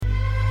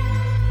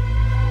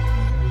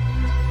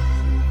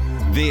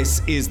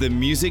This is the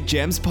Music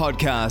Gems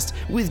podcast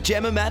with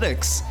Gemma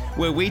Maddox,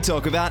 where we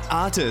talk about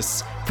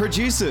artists,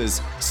 producers,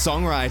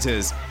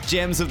 songwriters,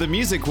 gems of the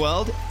music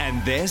world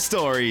and their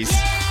stories.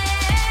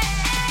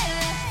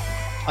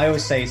 I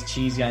always say it's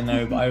cheesy, I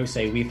know, but I always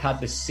say we've had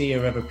the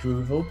seer of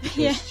approval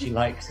because she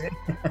likes it.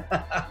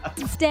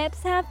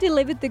 Steps have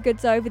delivered the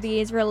goods over the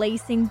years,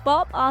 releasing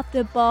bop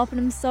after bop,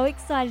 and I'm so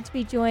excited to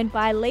be joined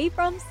by Lee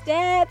from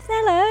Steps.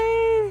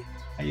 Hello.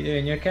 How you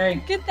doing? You okay?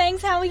 Good,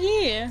 thanks. How are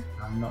you?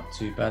 I'm not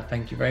too bad,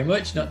 thank you very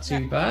much. Not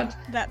too bad.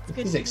 That's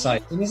good. It's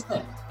exciting, isn't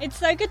it? It's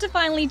so good to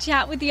finally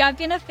chat with you. I've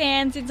been a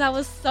fan since I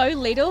was so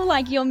little.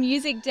 Your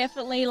music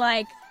definitely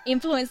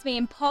influenced me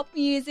in pop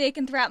music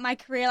and throughout my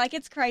career.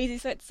 It's crazy,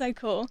 so it's so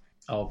cool.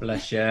 Oh,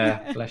 bless you,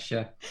 bless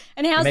you.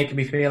 And You're making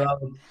me feel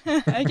old.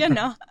 You're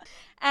not.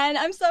 And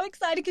I'm so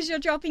excited because you're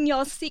dropping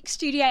your 6th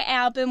studio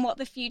album, What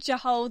the Future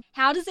Holds.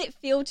 How does it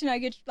feel to know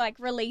you're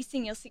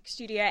releasing your 6th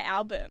studio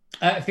album?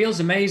 It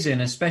feels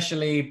amazing,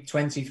 especially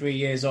 23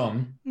 years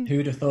on.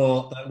 Who'd have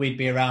thought that we'd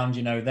be around,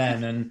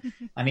 then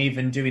and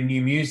even doing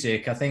new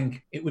music. I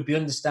think it would be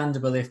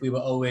understandable if we were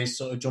always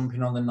sort of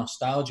jumping on the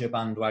nostalgia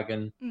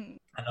bandwagon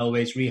and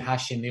always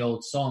rehashing the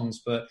old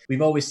songs. But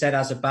we've always said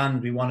as a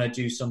band, we want to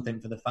do something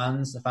for the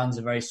fans. The fans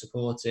are very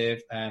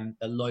supportive. They're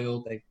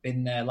loyal. They've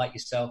been there like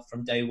yourself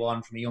from day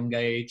one, from a young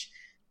age.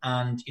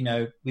 And,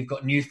 we've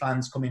got new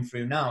fans coming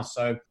through now.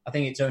 So I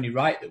think it's only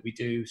right that we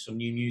do some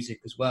new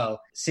music as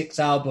well. 6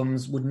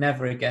 albums, would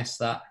never have guessed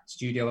that.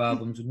 Studio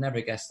albums, would never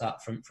have guessed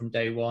that from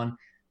day one.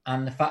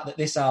 And the fact that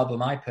this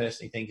album, I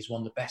personally think, is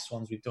one of the best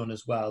ones we've done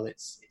as well.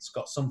 It's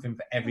got something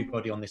for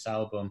everybody on this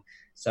album.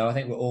 So I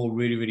think we're all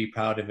really, really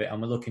proud of it. And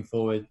we're looking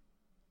forward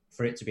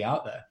for it to be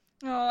out there.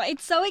 Oh,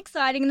 it's so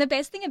exciting. And the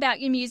best thing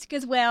about your music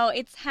as well,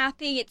 it's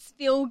happy, it's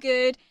feel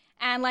good,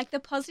 and the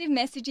positive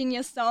message in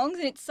your songs.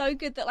 And it's so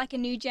good that a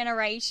new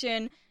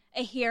generation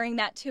are hearing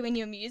that too in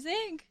your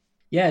music.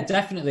 Yeah,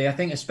 definitely. I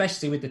think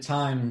especially with the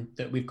time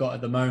that we've got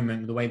at the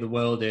moment, the way the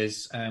world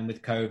is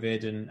with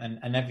COVID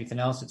and everything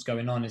else that's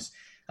going on, is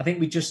I think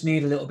we just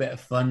need a little bit of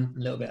fun, a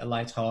little bit of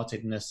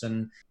lightheartedness.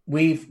 And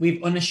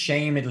we've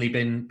unashamedly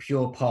been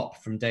pure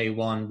pop from day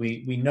one.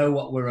 We know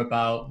what we're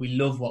about. We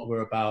love what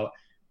we're about.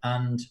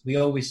 And we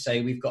always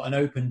say we've got an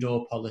open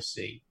door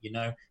policy,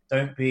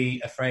 Don't be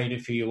afraid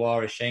of who you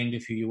are, ashamed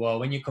of who you are.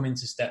 When you come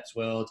into Steps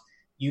World,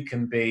 you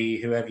can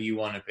be whoever you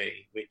want to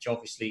be, which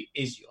obviously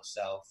is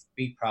yourself.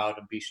 Be proud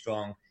and be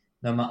strong,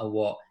 no matter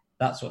what.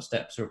 That's what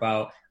Steps are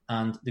about.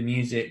 And the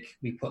music,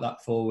 we put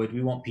that forward.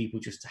 We want people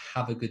just to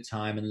have a good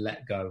time and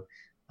let go.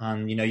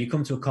 And, you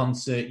come to a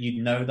concert,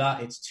 you know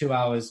that. It's 2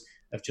 hours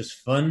of just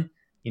fun.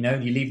 You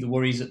leave the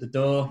worries at the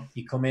door.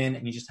 You come in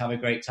and you just have a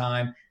great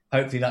time.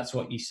 Hopefully that's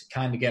what you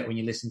kind of get when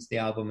you listen to the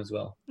album as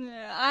well.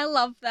 Yeah, I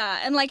love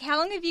that. And how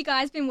long have you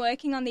guys been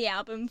working on the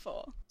album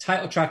for?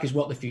 Title track is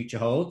What the Future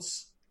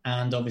Holds.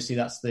 And obviously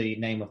that's the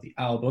name of the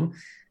album.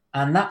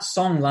 And that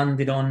song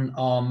landed on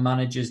our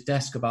manager's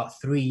desk about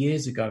 3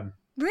 years ago.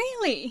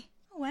 Really?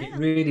 Oh, wow. It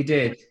really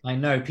did. I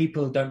know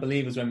people don't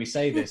believe us when we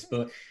say this,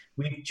 but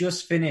we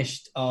just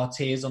finished our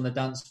Tears on the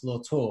Dance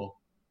Floor tour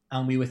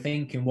and we were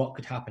thinking what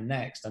could happen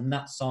next. And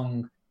that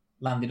song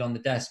landed on the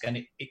desk, and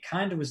it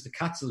kind of was the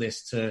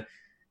catalyst to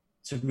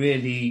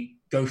really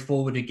go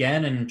forward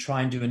again and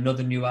try and do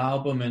another new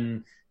album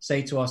and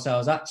say to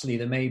ourselves, actually,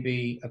 there may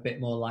be a bit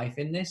more life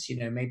in this.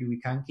 Maybe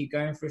we can keep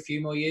going for a few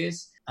more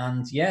years.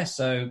 And yeah,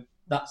 so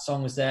that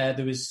song was there.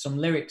 There was some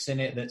lyrics in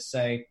it that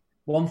say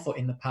 1 foot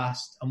in the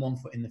past and 1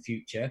 foot in the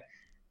future.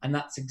 And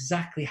that's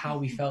exactly how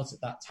we felt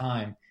at that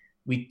time.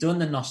 We'd done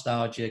the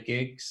nostalgia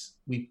gigs.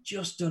 We'd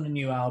just done a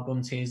new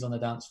album, Tears on the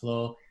Dance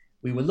Floor.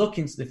 We were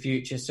looking to the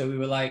future, so we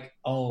were like,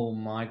 oh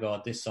my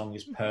God, this song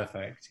is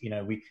perfect.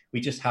 We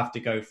just have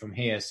to go from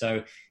here.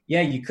 So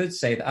yeah, you could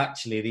say that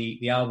actually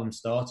the album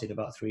started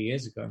about 3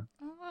 years ago.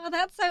 Oh,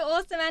 that's so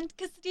awesome. And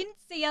because I didn't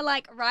see her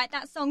write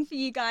that song for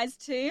you guys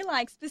too,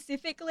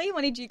 specifically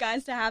wanted you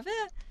guys to have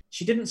it.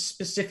 She didn't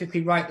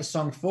specifically write the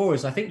song for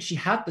us. I think she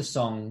had the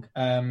song.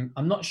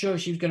 I'm not sure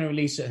if she was going to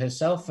release it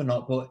herself or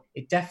not, but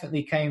it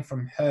definitely came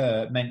from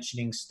her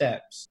mentioning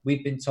Steps.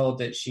 We'd been told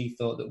that she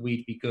thought that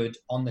we'd be good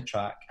on the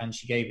track, and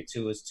she gave it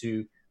to us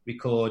to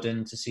record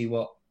and to see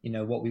what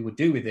we would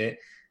do with it.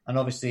 And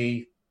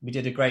obviously we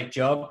did a great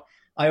job.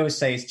 I always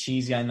say it's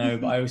cheesy, I know,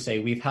 but I always say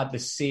we've had the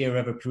seer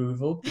of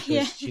approval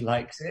because she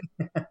likes it.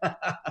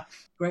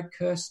 Greg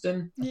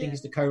Kirsten, I think,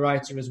 is the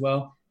co-writer as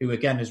well, who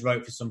again has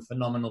wrote for some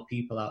phenomenal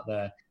people out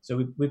there.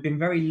 So we've been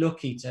very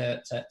lucky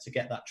to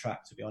get that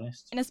track, to be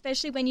honest. And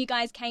especially when you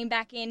guys came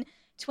back in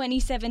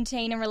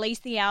 2017 and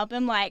released the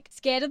album,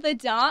 Scared of the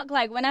Dark,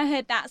 when I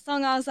heard that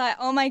song, I was like,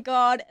 oh my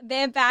God,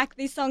 they're back.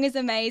 This song is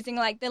amazing.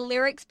 The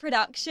lyrics,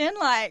 production,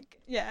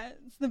 yeah,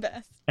 it's the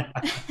best.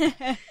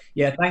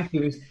 Yeah, thank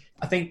you.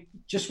 I think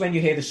just when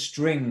you hear the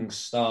strings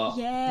start,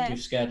 you're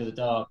Scared of the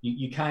Dark,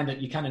 you kind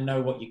of know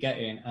what you're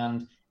getting.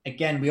 And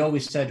again, we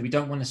always said we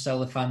don't want to sell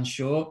the fans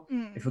short.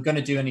 If we're going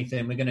to do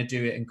anything, we're going to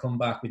do it and come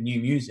back with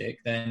new music,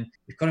 then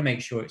we've got to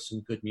make sure it's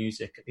some good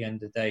music at the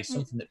end of the day,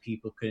 something that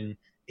people can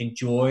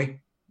enjoy,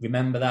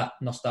 remember that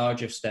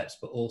nostalgia of Steps,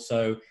 but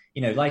also,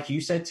 you know, like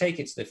you said, take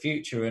it to the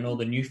future and all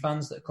the new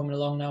fans that are coming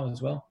along now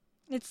as well.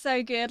 It's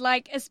so good,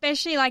 like,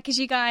 especially like as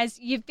you guys,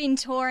 you've been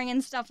touring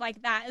and stuff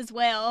like that as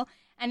well,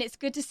 and it's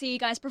good to see you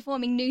guys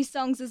performing new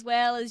songs as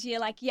well as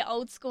your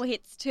old school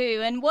hits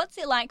too. And what's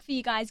it like for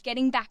you guys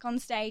getting back on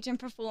stage and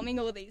performing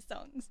all these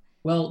songs?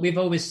 Well, we've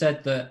always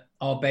said that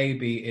our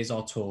baby is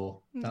our tour.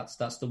 That's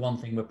the one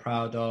thing we're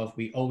proud of.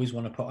 We always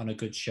want to put on a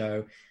good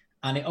show,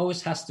 and it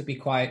always has to be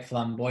quite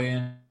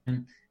flamboyant.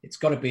 It's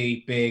got to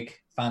be big,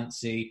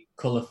 fancy,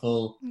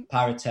 colourful,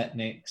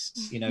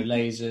 pyrotechnics, you know,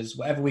 lasers,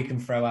 whatever we can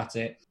throw at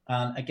it.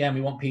 And again,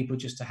 we want people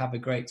just to have a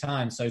great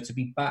time. So to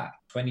be back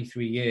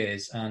 23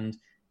 years and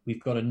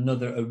we've got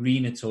another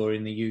arena tour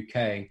in the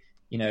UK,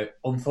 you know,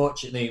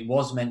 unfortunately it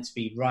was meant to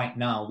be right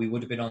now. We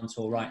would have been on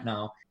tour right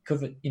now.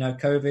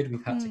 COVID,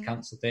 we've had to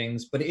cancel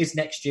things, but it is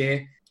next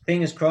year.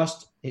 Fingers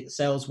crossed it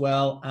sells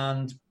well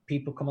and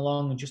people come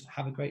along and just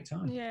have a great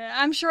time. Yeah,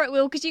 I'm sure it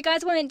will, because you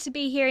guys were meant to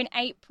be here in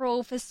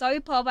April for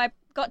Sopop. I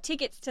got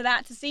tickets to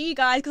that to see you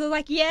guys because I was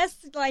like, yes,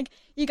 like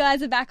you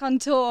guys are back on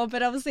tour,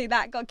 but obviously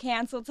that got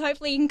cancelled. So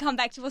hopefully you can come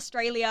back to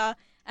Australia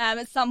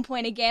at some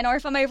point again, or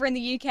if I'm over in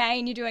the UK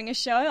and you're doing a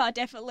show, I'll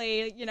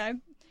definitely, you know,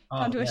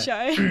 come to a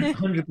show.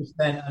 100%.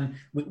 And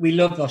we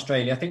love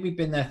Australia. I think we've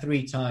been there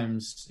 3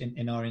 times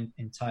in our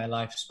entire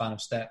lifespan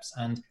of Steps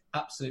and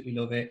absolutely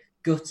love it.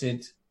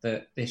 Gutted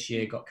that this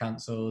year got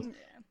cancelled. Yeah.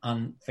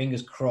 And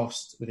fingers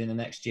crossed within the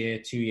next year,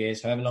 2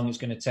 years, however long it's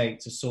going to take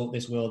to sort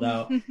this world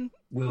out,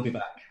 we'll be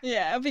back.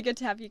 Yeah, it'll be good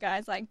to have you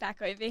guys like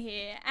back over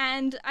here.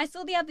 And I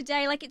saw the other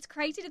day, like, it's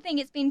crazy to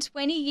think it's been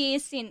 20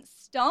 years since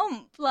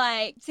Stomp,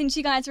 like, since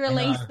you guys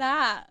released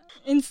that.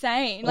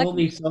 Insane. All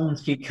these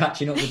songs keep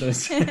catching up with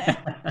us.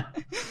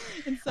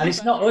 And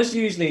it's not us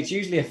usually, it's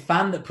usually a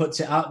fan that puts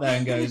it out there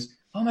and goes,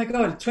 oh my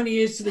God, 20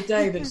 years to the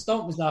day that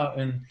Stomp was out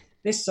and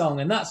this song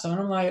and that song.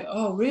 And I'm like,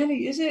 oh,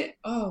 really? Is it?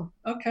 Oh,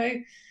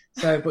 okay.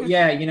 So, but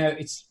yeah, you know,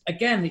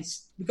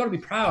 we've got to be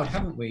proud,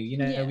 haven't we? You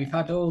know, We've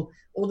had all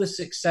the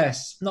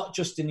success, not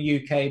just in the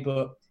UK,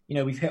 but, you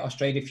know, we've hit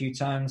Australia a few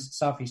times,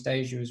 Southeast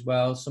Asia as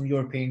well, some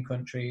European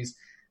countries,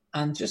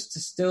 and just to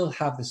still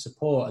have the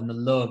support and the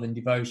love and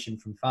devotion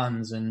from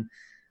fans. And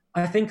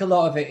I think a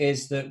lot of it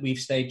is that we've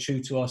stayed true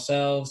to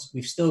ourselves.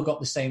 We've still got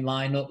the same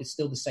lineup. It's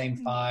still the same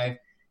 5.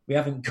 We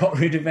haven't got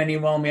rid of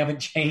anyone. We haven't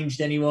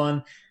changed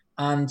anyone.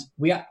 And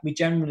we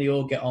generally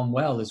all get on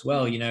well as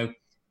well. You know,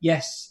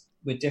 yes,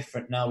 we're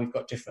different now, we've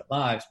got different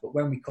lives, but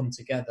when we come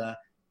together,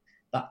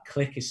 that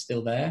click is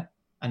still there,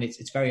 and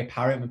it's very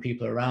apparent when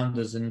people are around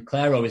us. And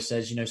Claire always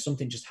says, you know,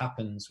 something just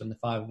happens when the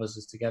 5 of us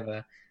is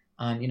together,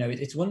 and you know,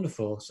 it's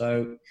wonderful.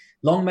 So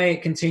long may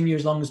it continue,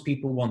 as long as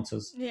people want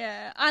us.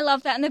 Yeah, I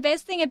love that. And the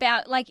best thing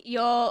about like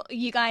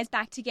you guys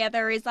back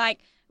together is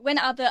like when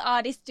other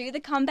artists do the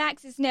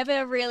comebacks, it's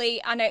never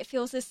really, I know it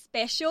feels as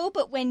special,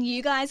 but when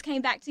you guys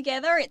came back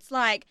together, it's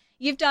like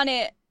you've done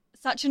it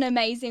such an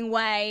amazing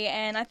way,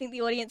 and I think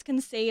the audience can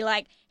see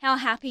like how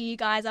happy you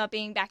guys are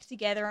being back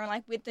together and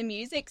like with the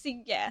music. So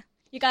yeah,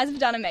 you guys have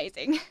done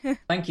amazing.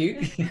 Thank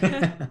you.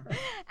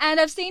 And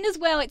I've seen as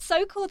well, it's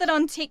so cool that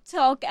on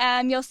TikTok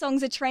your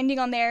songs are trending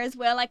on there as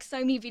well, like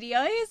so many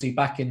videos. See,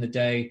 back in the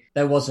day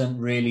there wasn't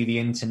really the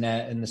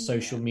internet and the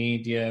social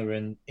media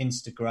and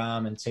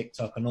Instagram and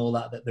TikTok and all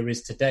that there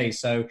is today,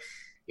 so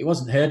it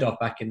wasn't heard of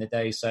back in the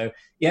day. So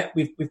yeah,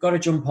 we've got to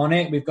jump on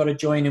it. We've got to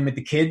join in with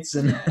the kids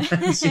and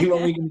see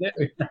what we can do.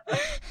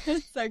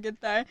 It's so good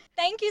though.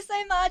 Thank you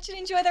so much and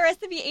enjoy the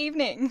rest of your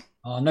evening.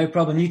 Oh, no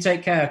problem. You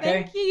take care,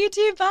 okay? Thank you. You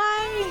too.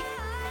 Bye.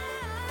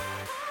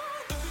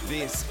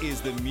 This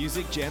is the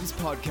Music Gems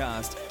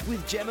podcast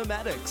with Gemma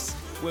Maddox,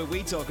 where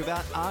we talk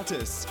about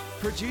artists,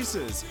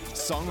 producers,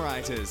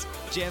 songwriters,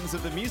 gems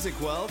of the music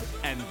world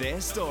and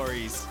their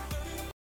stories.